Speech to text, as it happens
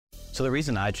So the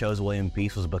reason I chose William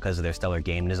Peace was because of their stellar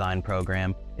game design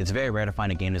program. It's very rare to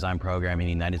find a game design program in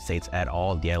the United States at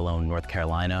all, let alone North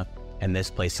Carolina. And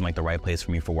this place seemed like the right place for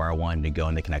me for where I wanted to go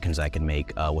and the connections I could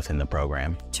make within the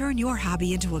program. Turn your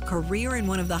hobby into a career in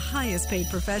one of the highest paid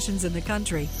professions in the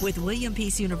country with William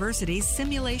Peace University's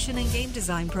Simulation and Game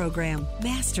Design program.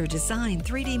 Master design,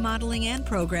 3D modeling, and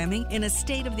programming in a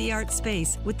state-of-the-art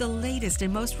space with the latest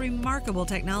and most remarkable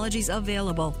technologies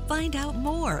available. Find out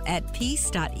more at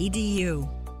peace.edu.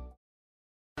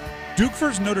 Duke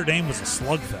versus Notre Dame was a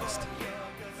slugfest.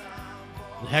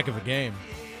 Heck of a game.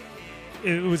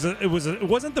 It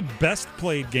wasn't the best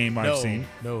played game I've seen.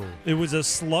 No. It was a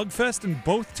slugfest, and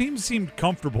both teams seemed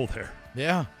comfortable there.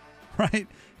 Yeah. Right?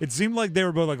 It seemed like they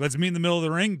were both like, let's meet in the middle of the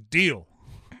ring, deal.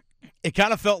 It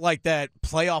kind of felt like that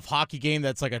playoff hockey game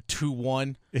that's like a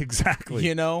 2-1. Exactly.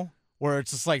 You know? Where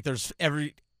it's just like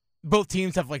both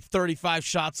teams have like 35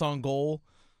 shots on goal.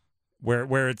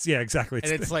 Where it's, yeah, exactly.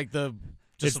 It's like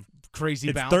just a crazy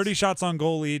it's bounce. 30 shots on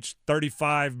goal each,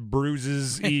 35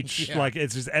 bruises each. Yeah. Like,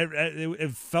 it's just,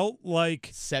 it felt like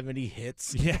 70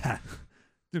 hits. Yeah.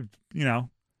 You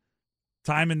know,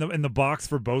 time in the box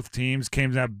for both teams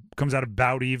comes out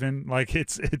about even. Like,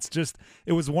 it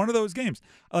was one of those games.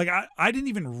 Like, I didn't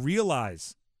even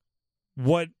realize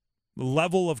what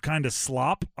level of kind of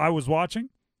slop I was watching.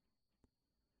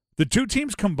 The two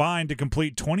teams combined to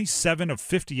complete 27 of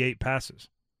 58 passes.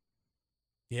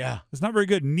 Yeah. It's not very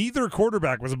good. Neither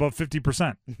quarterback was above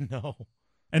 50%. No.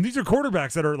 And these are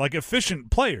quarterbacks that are like efficient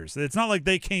players. It's not like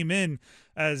they came in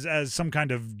as some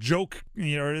kind of joke.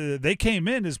 You know, they came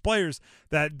in as players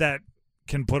that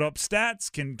can put up stats,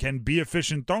 can be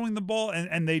efficient throwing the ball,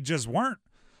 and they just weren't.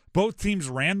 Both teams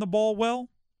ran the ball well,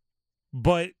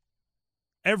 but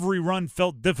every run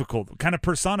felt difficult. Kind of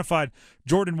personified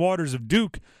Jordan Waters of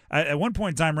Duke. At one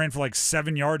point in time, ran for like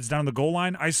 7 yards down the goal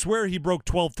line. I swear he broke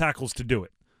 12 tackles to do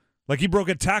it. Like, he broke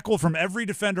a tackle from every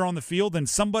defender on the field, and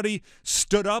somebody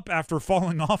stood up after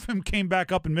falling off him, came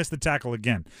back up, and missed the tackle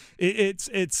again.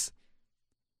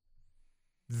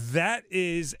 That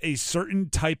is a certain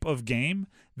type of game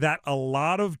that a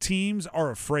lot of teams are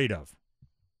afraid of.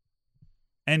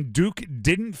 And Duke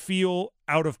didn't feel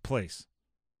out of place.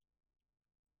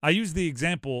 I use the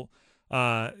example,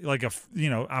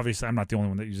 obviously I'm not the only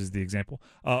one that uses the example.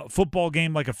 Football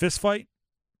game like a fist fight.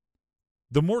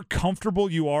 The more comfortable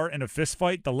you are in a fist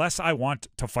fight, the less I want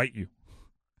to fight you.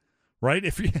 Right?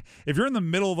 If you're in the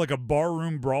middle of like a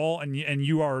barroom brawl and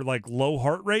you are like low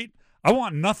heart rate, I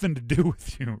want nothing to do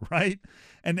with you, right?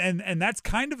 And that's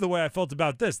kind of the way I felt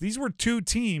about this. These were two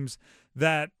teams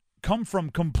that come from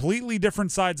completely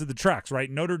different sides of the tracks, right?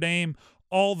 Notre Dame,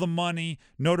 all the money.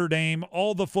 Notre Dame,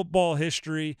 all the football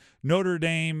history. Notre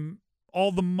Dame,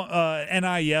 all the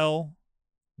NIL.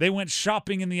 They went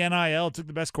shopping in the NIL, took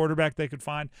the best quarterback they could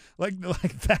find. Like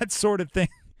that sort of thing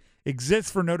exists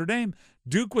for Notre Dame.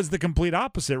 Duke was the complete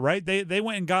opposite, right? They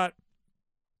went and got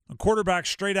a quarterback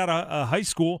straight out of high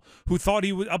school who thought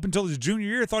he was, up until his junior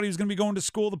year, thought he was going to be going to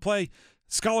school to play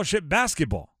scholarship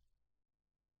basketball.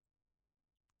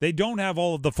 They don't have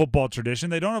all of the football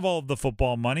tradition. They don't have all of the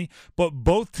football money, but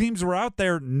both teams were out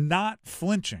there not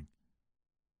flinching.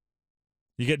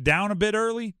 You get down a bit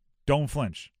early, don't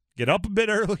flinch. Get up a bit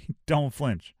early, don't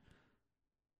flinch.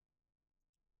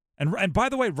 And by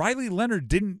the way, Riley Leonard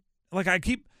didn't,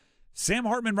 Sam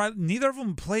Hartman, neither of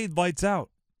them played lights out.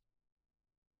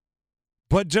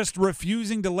 But just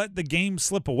refusing to let the game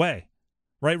slip away.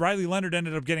 Right? Riley Leonard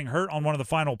ended up getting hurt on one of the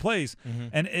final plays,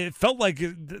 and it felt like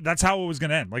that's how it was going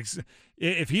to end. Like,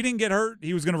 if he didn't get hurt,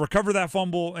 he was going to recover that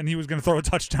fumble, and he was going to throw a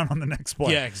touchdown on the next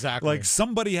play. Yeah, exactly. Like,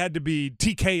 somebody had to be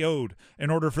TKO'd in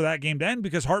order for that game to end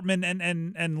because Hartman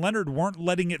and Leonard weren't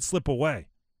letting it slip away.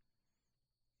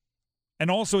 And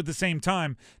also at the same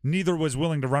time, neither was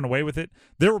willing to run away with it.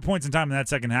 There were points in time in that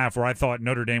second half where I thought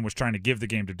Notre Dame was trying to give the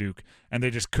game to Duke, and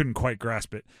they just couldn't quite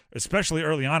grasp it. Especially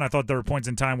early on, I thought there were points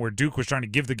in time where Duke was trying to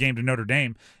give the game to Notre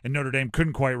Dame, and Notre Dame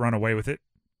couldn't quite run away with it.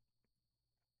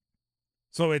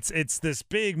 So it's this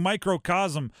big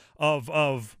microcosm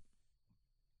of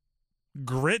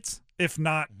grit, if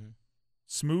not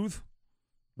smooth.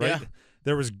 Right?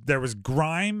 Yeah. There was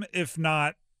grime, if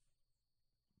not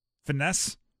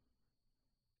finesse.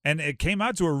 And it came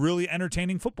out to a really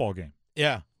entertaining football game.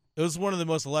 Yeah. It was one of the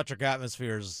most electric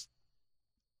atmospheres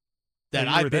that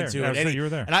I've been to. You were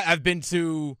there. And I've been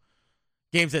to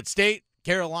games at State,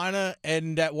 Carolina,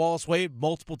 and at Wallace Wade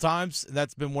multiple times. And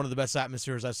that's been one of the best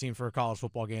atmospheres I've seen for a college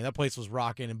football game. That place was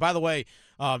rocking. And by the way,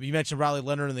 you mentioned Riley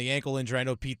Leonard and the ankle injury. I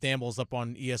know Pete Thamble's up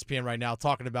on ESPN right now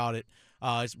talking about it.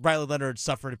 Riley Leonard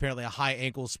suffered apparently a high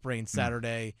ankle sprain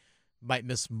Saturday. might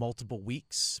miss multiple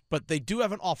weeks, but they do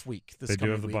have an off week this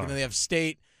coming week. Bye. And then they have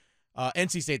State,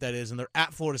 NC State that is, and they're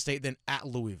at Florida State, then at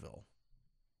Louisville.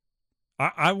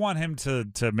 I want him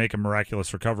to make a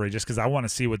miraculous recovery just because I want to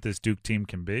see what this Duke team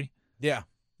can be. Yeah.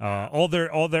 All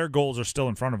their goals are still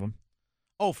in front of them.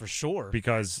 Oh, for sure.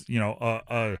 Because,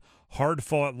 a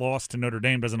hard-fought loss to Notre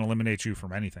Dame doesn't eliminate you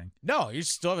from anything. No, you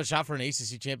still have a shot for an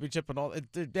ACC championship and all.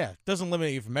 It doesn't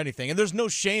eliminate you from anything. And there's no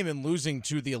shame in losing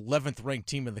to the 11th ranked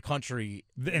team in the country,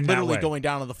 literally going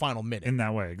down to the final minute. In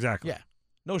that way, exactly. Yeah,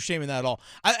 no shame in that at all.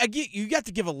 You got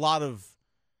to give a lot of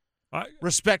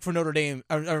respect for Notre Dame,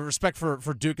 respect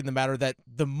for Duke in the matter that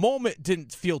the moment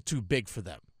didn't feel too big for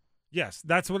them. Yes,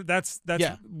 that's what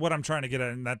I'm trying to get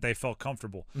at, and that they felt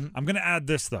comfortable. Mm-hmm. I'm going to add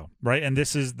this though, right? And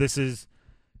this is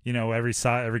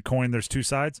every coin there's two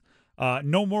sides.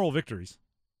 No moral victories.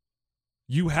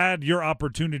 You had your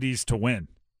opportunities to win,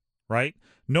 right?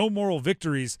 No moral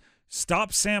victories.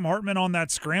 Stop Sam Hartman on that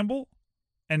scramble,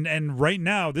 and right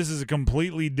now this is a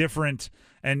completely different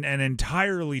and an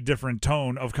entirely different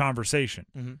tone of conversation.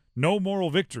 Mm-hmm. No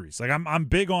moral victories. Like I'm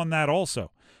big on that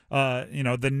also.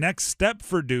 The next step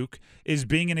for Duke is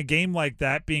being in a game like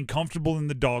that, being comfortable in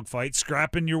the dogfight,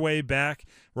 scrapping your way back,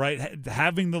 right?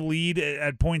 Having the lead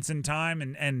at points in time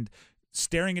and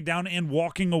staring it down and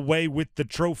walking away with the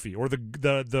trophy or the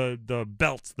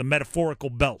belt, the metaphorical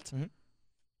belt. Mm-hmm.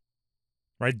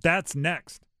 Right? That's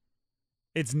next.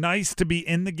 It's nice to be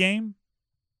in the game.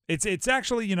 It's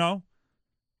actually,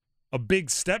 a big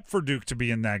step for Duke to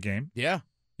be in that game. Yeah.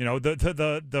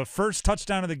 The first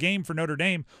touchdown of the game for Notre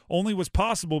Dame only was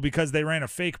possible because they ran a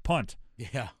fake punt.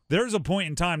 Yeah. There's a point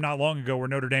in time not long ago where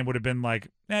Notre Dame would have been like,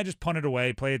 just punt it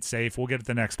away, play it safe, we'll get it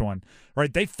the next one.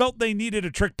 Right? They felt they needed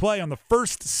a trick play on the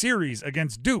first series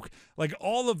against Duke. Like,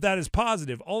 all of that is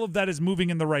positive. All of that is moving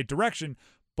in the right direction,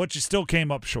 but you still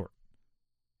came up short.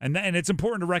 And it's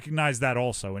important to recognize that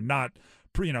also and not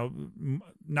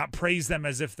praise them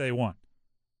as if they won.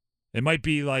 It might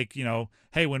be like,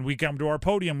 hey, when we come to our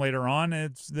podium later on,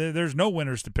 there's no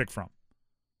winners to pick from.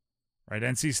 Right?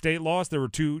 NC State lost. There were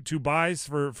two buys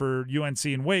for UNC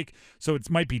and Wake, so it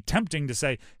might be tempting to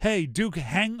say, hey, Duke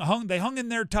they hung in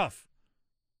there tough.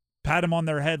 Pat them on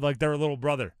their head like they're a little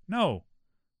brother. No.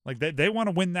 Like they want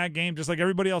to win that game just like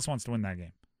everybody else wants to win that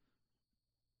game.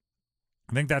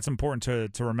 I think that's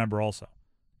important to remember also.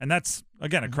 And that's,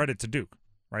 again, a credit to Duke,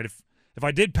 right? If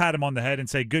I did pat him on the head and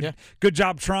say, good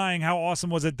job trying, how awesome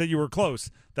was it that you were close,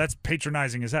 that's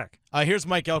patronizing as heck. Here's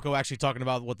Mike Elko actually talking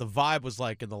about what the vibe was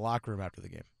like in the locker room after the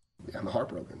game. Yeah, I'm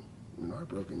heartbroken.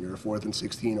 You're 4th and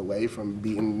 16 away from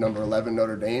beating number 11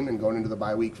 Notre Dame and going into the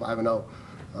bye week 5-0.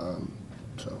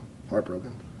 So,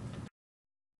 heartbroken.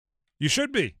 You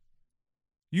should be.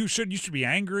 You should be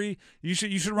angry. You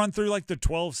should run through like the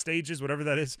 12 stages, whatever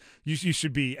that is. You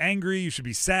should be angry. You should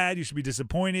be sad. You should be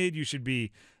disappointed. You should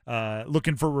be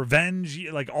looking for revenge.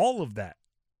 Like all of that.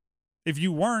 If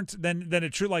you weren't, then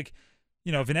it should if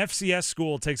an FCS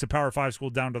school takes a Power 5 school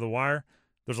down to the wire,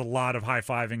 there's a lot of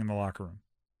high-fiving in the locker room.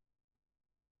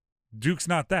 Duke's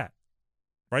not that.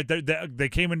 Right? They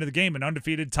came into the game an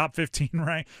undefeated top 15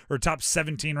 ranked or top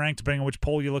 17 ranked, depending on which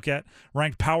poll you look at,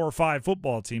 ranked Power 5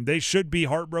 football team. They should be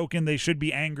heartbroken. They should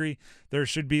be angry. There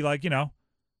should be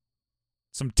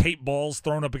some tape balls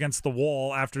thrown up against the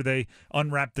wall after they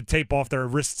unwrap the tape off their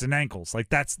wrists and ankles. Like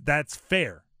that's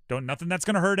fair. Nothing that's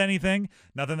going to hurt anything.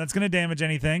 Nothing that's going to damage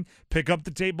anything. Pick up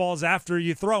the tape balls after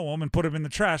you throw them and put them in the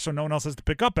trash so no one else has to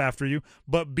pick up after you.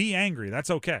 But be angry. That's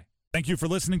okay. Thank you for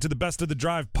listening to the Best of the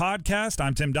Drive podcast.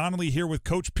 I'm Tim Donnelly here with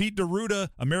Coach Pete D'Arruda,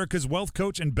 America's wealth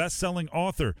coach and best-selling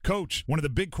author. Coach, one of the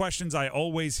big questions I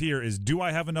always hear is, do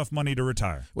I have enough money to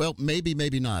retire? Well, maybe,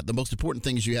 maybe not. The most important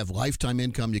thing is you have lifetime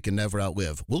income you can never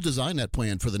outlive. We'll design that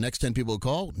plan for the next 10 people who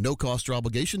call. No cost or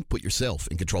obligation. Put yourself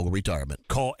in control of retirement.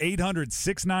 Call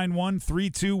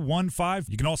 800-691-3215.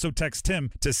 You can also text Tim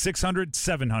to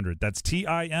 600-700. That's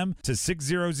TIM to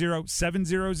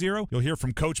 600-700. You'll hear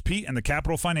from Coach Pete and the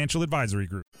Capital Financial Advisory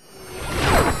Group.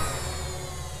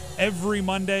 Every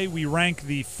Monday, we rank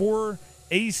the 4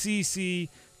 ACC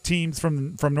teams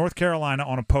from North Carolina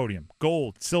on a podium: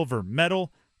 gold, silver,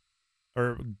 medal,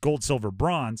 or gold, silver,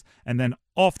 bronze, and then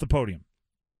off the podium.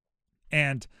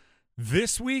 And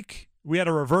this week, we had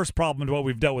a reverse problem to what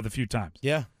we've dealt with a few times.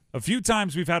 Yeah. A few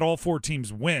times we've had all 4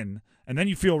 teams win, and then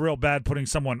you feel real bad putting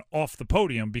someone off the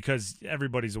podium because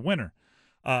everybody's a winner.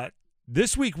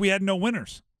 This week, we had no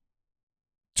winners.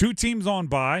 2 teams on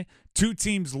bye, 2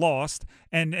 teams lost,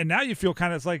 and now you feel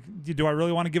kind of like, do I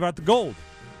really want to give out the gold?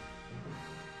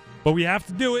 But we have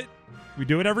to do it. We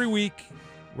do it every week.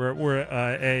 We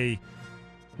are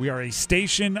a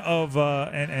station of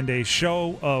and a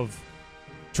show of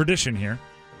tradition here.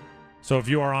 So if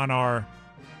you are on our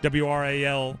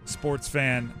WRAL Sports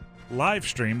Fan live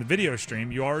stream, the video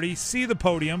stream, you already see the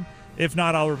podium. If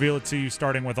not, I'll reveal it to you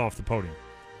starting with Off the Podium.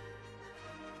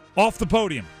 Off the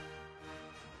Podium.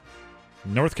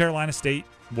 North Carolina State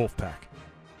Wolfpack.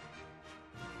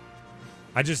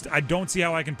 I don't see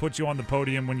how I can put you on the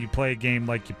podium when you play a game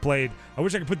like you played. I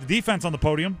wish I could put the defense on the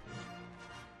podium.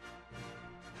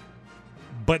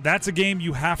 But that's a game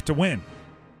you have to win.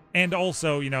 And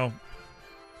also,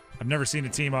 I've never seen a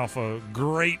team off a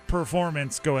great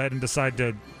performance go ahead and decide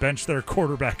to bench their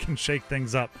quarterback and shake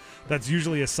things up. That's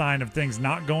usually a sign of things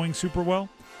not going super well.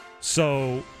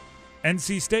 So,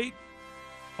 NC State,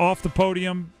 off the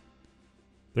podium.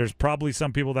 There's probably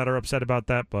some people that are upset about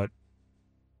that, but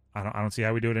I don't see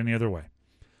how we do it any other way.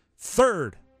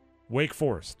 Third, Wake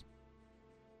Forest.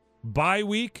 Bye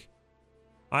week.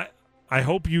 I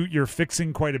hope you're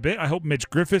fixing quite a bit. I hope Mitch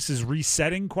Griffiths is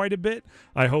resetting quite a bit.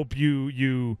 I hope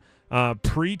you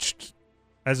preached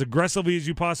as aggressively as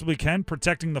you possibly can,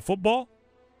 protecting the football.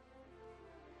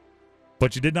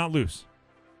 But you did not lose.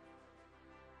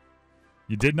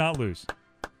 You did not lose.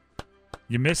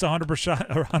 You miss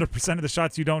 100% of the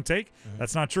shots you don't take. Mm-hmm.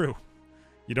 That's not true.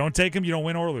 You don't take them, you don't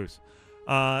win or lose.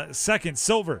 Second,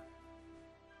 silver,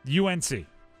 UNC.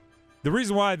 The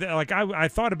reason why, I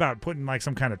thought about putting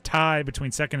some kind of tie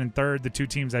between second and third, the two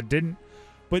teams that didn't.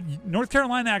 But North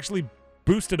Carolina actually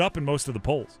boosted up in most of the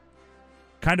polls.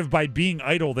 Kind of by being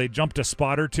idle, they jumped a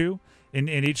spot or two in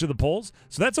each of the polls.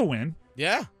 So that's a win.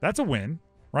 Yeah. That's a win,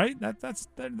 right? That's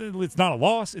it's not a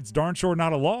loss. It's darn sure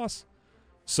not a loss.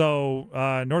 So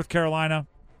North Carolina,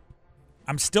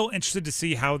 I'm still interested to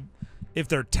see if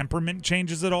their temperament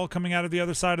changes at all coming out of the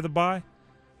other side of the bye.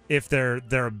 If they're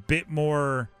a bit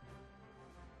more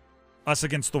us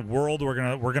against the world,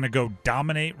 we're gonna go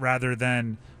dominate rather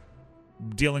than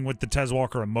dealing with the Tez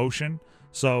Walker emotion.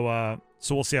 So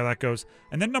we'll see how that goes.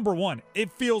 And then number one,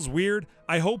 it feels weird.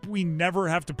 I hope we never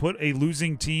have to put a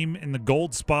losing team in the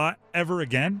gold spot ever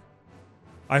again.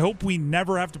 I hope we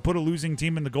never have to put a losing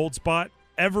team in the gold spot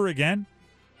ever again.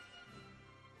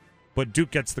 But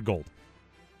Duke gets the gold.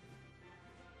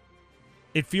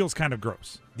 It feels kind of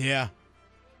gross. Yeah.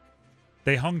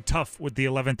 They hung tough with the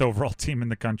 11th overall team in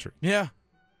the country. Yeah.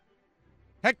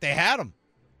 Heck, they had them.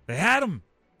 They had them.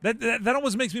 That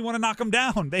almost makes me want to knock them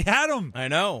down. They had them. I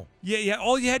know. Yeah.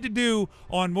 All you had to do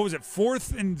on,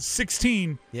 4th and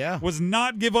 16 was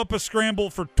not give up a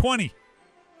scramble for 20.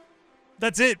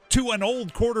 That's it. To an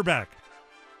old quarterback.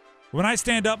 When I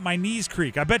stand up, my knees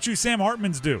creak. I bet you Sam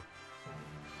Hartman's do.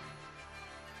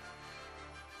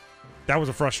 That was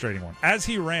a frustrating one. As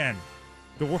he ran,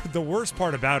 the worst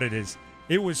part about it is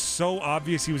it was so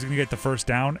obvious he was going to get the first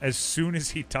down as soon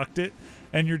as he tucked it,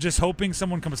 and you're just hoping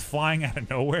someone comes flying out of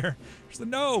nowhere. Just like,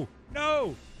 no.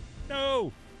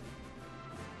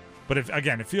 But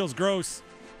it feels gross.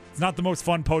 It's not the most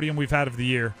fun podium we've had of the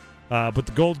year. But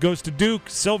the gold goes to Duke,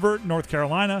 silver, North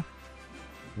Carolina,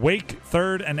 Wake,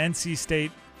 third, and NC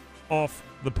State off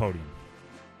the podium.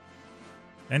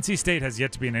 NC State has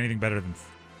yet to be in anything better than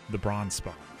the bronze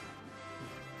spot.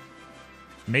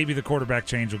 Maybe the quarterback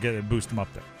change will boost them up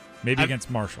there. Maybe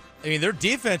against Marshall. I mean, their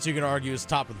defense, you can argue, is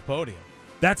top of the podium.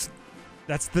 That's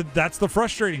the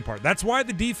frustrating part. That's why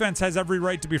the defense has every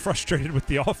right to be frustrated with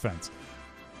the offense.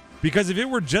 Because if it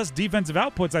were just defensive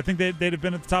outputs, I think they'd have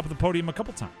been at the top of the podium a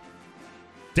couple times.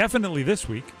 Definitely this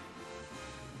week.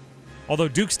 Although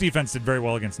Duke's defense did very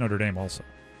well against Notre Dame also.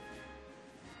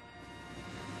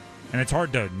 And it's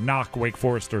hard to knock Wake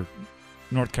Forest or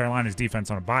North Carolina's defense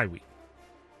on a bye week.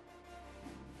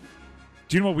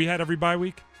 Do you know what we had every bye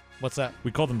week? What's that?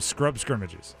 We called them scrub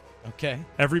scrimmages. Okay.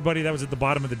 Everybody that was at the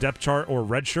bottom of the depth chart or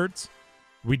red shirts,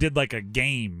 we did like a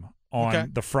game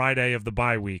on the Friday of the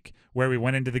bye week where we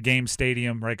went into the game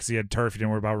stadium, right, because he had turf. You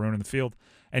didn't worry about ruining the field.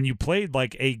 And you played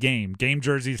like a game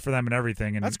jerseys for them and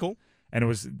everything. And that's cool. And it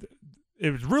was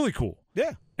really cool.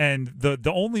 Yeah. And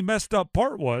the only messed up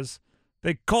part was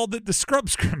they called it the scrub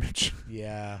scrimmage.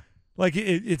 Yeah. Like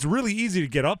it's really easy to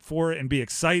get up for it and be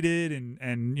excited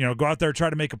and go out there, try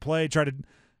to make a play, and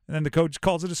then the coach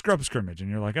calls it a scrub scrimmage, and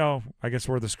you're like, oh, I guess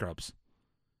we're the scrubs.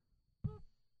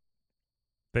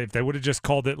 If they would have just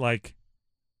called it like,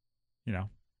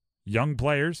 young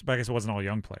players, but I guess it wasn't all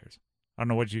young players. I don't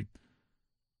know what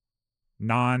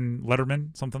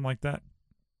non-Letterman, something like that.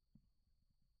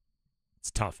 It's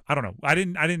tough. I don't know. I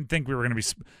didn't think we were going to be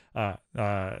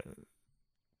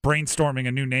brainstorming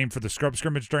a new name for the scrub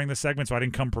scrimmage during this segment, so I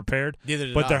didn't come prepared. Neither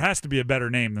did but I. There has to be a better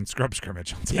name than scrub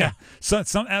scrimmage. Yeah.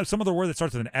 Some other word that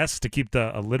starts with an S to keep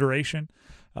the alliteration.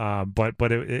 But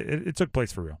it took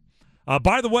place for real.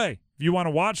 By the way, if you want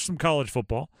to watch some college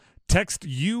football, text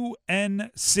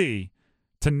UNC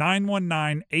to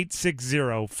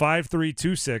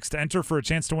 919-860-5326 to enter for a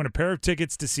chance to win a pair of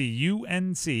tickets to see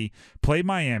UNC play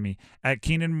Miami at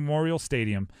Keenan Memorial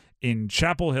Stadium in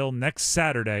Chapel Hill next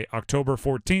Saturday, October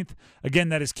 14th. Again,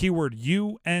 that is keyword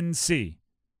UNC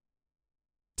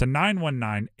to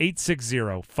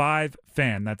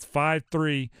 919-860-5FAN. That's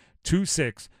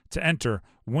 5326 to enter.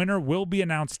 Winner will be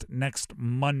announced next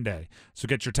Monday. So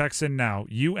get your texts in now.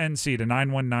 UNC to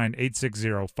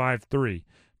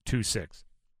 919-860-5326.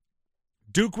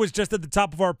 Duke was just at the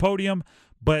top of our podium,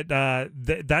 but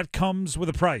that comes with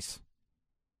a price.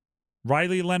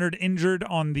 Riley Leonard injured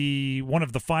on one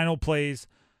of the final plays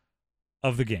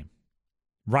of the game.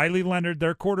 Riley Leonard,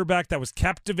 their quarterback that was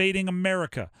captivating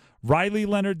America. Riley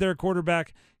Leonard, their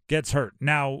quarterback, gets hurt.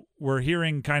 Now, we're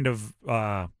hearing kind of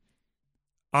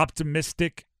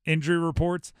optimistic injury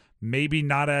reports, maybe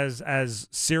not as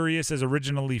serious as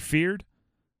originally feared.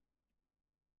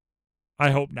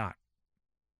 I hope not.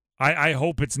 I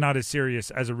hope it's not as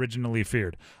serious as originally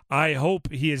feared. I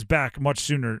hope he is back much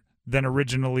sooner than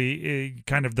originally,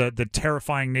 kind of the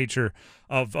terrifying nature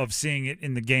of seeing it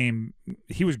in the game.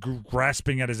 He was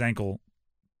grasping at his ankle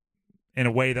in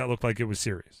a way that looked like it was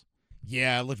serious.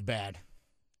 Yeah, it looked bad.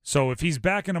 So if he's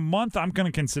back in a month, I'm going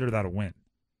to consider that a win.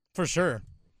 For sure.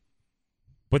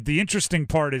 But the interesting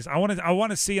part is I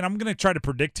want to see, and I'm going to try to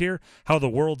predict here how the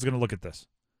world's going to look at this.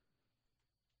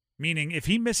 Meaning, if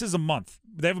he misses a month,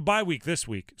 they have a bye week this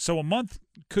week, so a month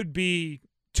could be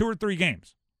 2 or 3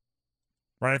 games,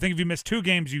 right? I think if you miss 2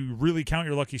 games, you really count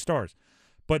your lucky stars.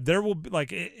 But there will be,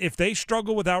 like, if they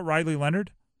struggle without Riley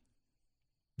Leonard,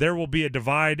 there will be a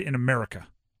divide in America.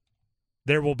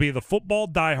 There will be the football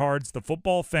diehards, the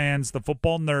football fans, the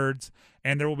football nerds,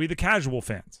 and there will be the casual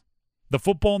fans. The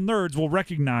football nerds will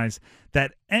recognize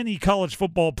that any college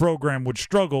football program would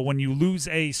struggle when you lose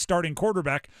a starting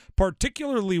quarterback,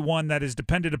 particularly one that is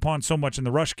dependent upon so much in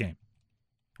the rush game.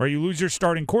 Or you lose your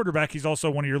starting quarterback, he's also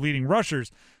one of your leading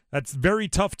rushers. That's very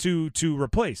tough to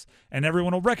replace, and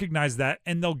everyone will recognize that,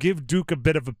 and they'll give Duke a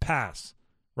bit of a pass,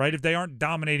 right? If they aren't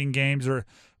dominating games or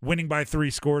winning by 3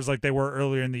 scores like they were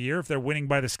earlier in the year, if they're winning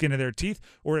by the skin of their teeth,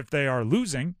 or if they are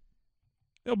losing,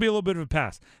 it'll be a little bit of a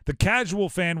pass. The casual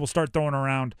fan will start throwing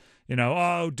around,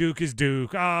 oh, Duke is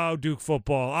Duke. Oh, Duke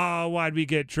football. Oh, why'd we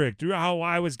get tricked? Oh,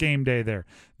 why was game day there?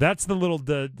 That's the little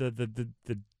the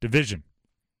division.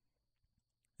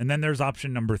 And then there's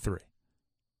option number 3.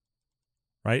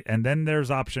 Right? And then there's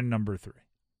option number 3.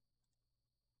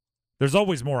 There's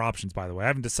always more options, by the way. I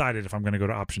haven't decided if I'm going to go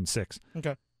to option 6.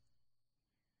 Okay.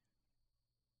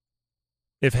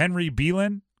 If Henry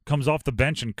Beelan comes off the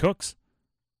bench and cooks,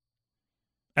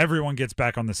 everyone gets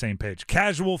back on the same page.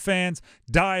 Casual fans,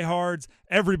 diehards,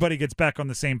 everybody gets back on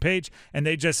the same page, and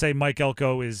they just say Mike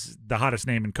Elko is the hottest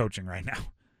name in coaching right now.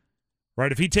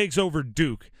 Right? If he takes over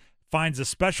Duke, finds a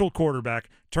special quarterback,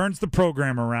 turns the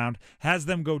program around, has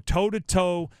them go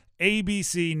toe-to-toe,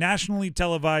 ABC, nationally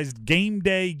televised game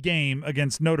day game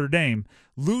against Notre Dame,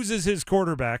 loses his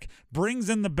quarterback, brings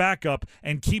in the backup,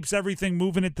 and keeps everything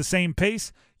moving at the same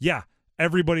pace, yeah,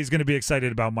 everybody's going to be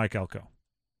excited about Mike Elko.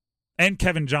 And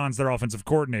Kevin Johns, their offensive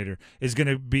coordinator, is going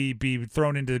to be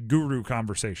thrown into guru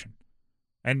conversation.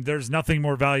 And there's nothing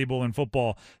more valuable in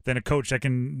football than a coach that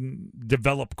can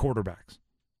develop quarterbacks.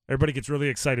 Everybody gets really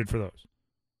excited for those.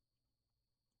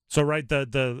 So, right,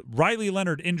 the Riley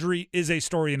Leonard injury is a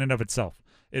story in and of itself.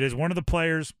 It is one of the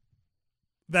players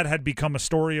that had become a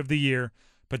story of the year,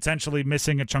 potentially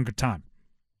missing a chunk of time.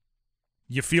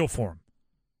 You feel for him.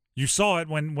 You saw it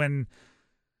when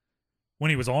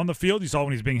he was on the field. You saw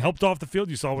when he was being helped off the field.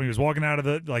 You saw when he was walking out of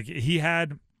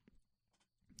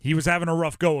he was having a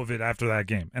rough go of it after that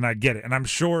game, and I get it. And I'm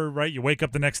sure, right, you wake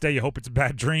up the next day, you hope it's a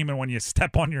bad dream, and when you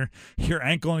step on your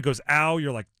ankle and it goes, ow,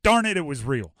 you're like, darn it, it was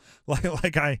real.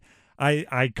 Like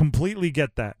I completely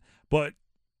get that. But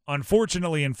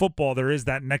unfortunately in football, there is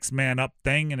that next man up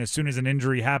thing, and as soon as an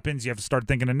injury happens, you have to start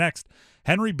thinking of next.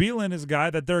 Henry Beelan is a guy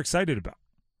that they're excited about.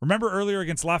 Remember earlier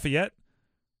against Lafayette?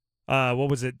 What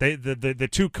was it? The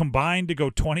two combined to go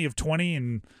 20 of 20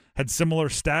 and had similar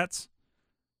stats.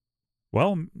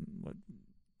 Well,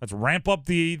 let's ramp up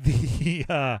the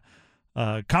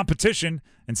competition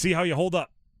and see how you hold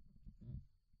up.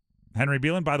 Henry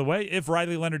Beelan, by the way, if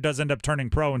Riley Leonard does end up turning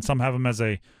pro and some have him as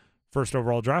a first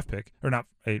overall draft pick, or not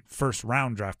a first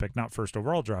round draft pick, not first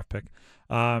overall draft pick,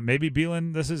 maybe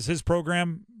Beelan, this is his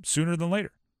program sooner than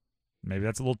later. Maybe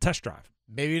that's a little test drive.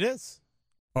 Maybe it is.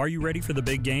 Are you ready for the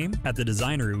big game? At the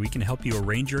Designery, we can help you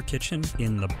arrange your kitchen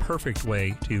in the perfect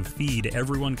way to feed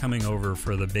everyone coming over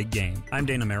for the big game. I'm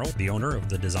Dana Merrill, the owner of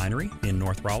the Designery in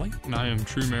North Raleigh. And I am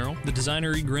True Merrill. The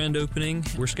Designery grand opening,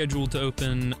 we're scheduled to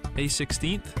open May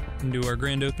 16th. into our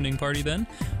grand opening party then.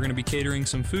 We're going to be catering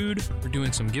some food. We're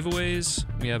doing some giveaways.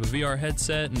 We have a VR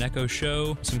headset, an Echo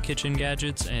Show, some kitchen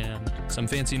gadgets, and some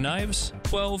fancy knives.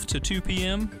 12 to 2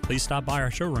 p.m. Please stop by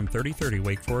our showroom, 3030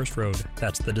 Wake Forest Road.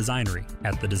 That's The Designery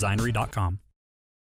at thedesignery.com.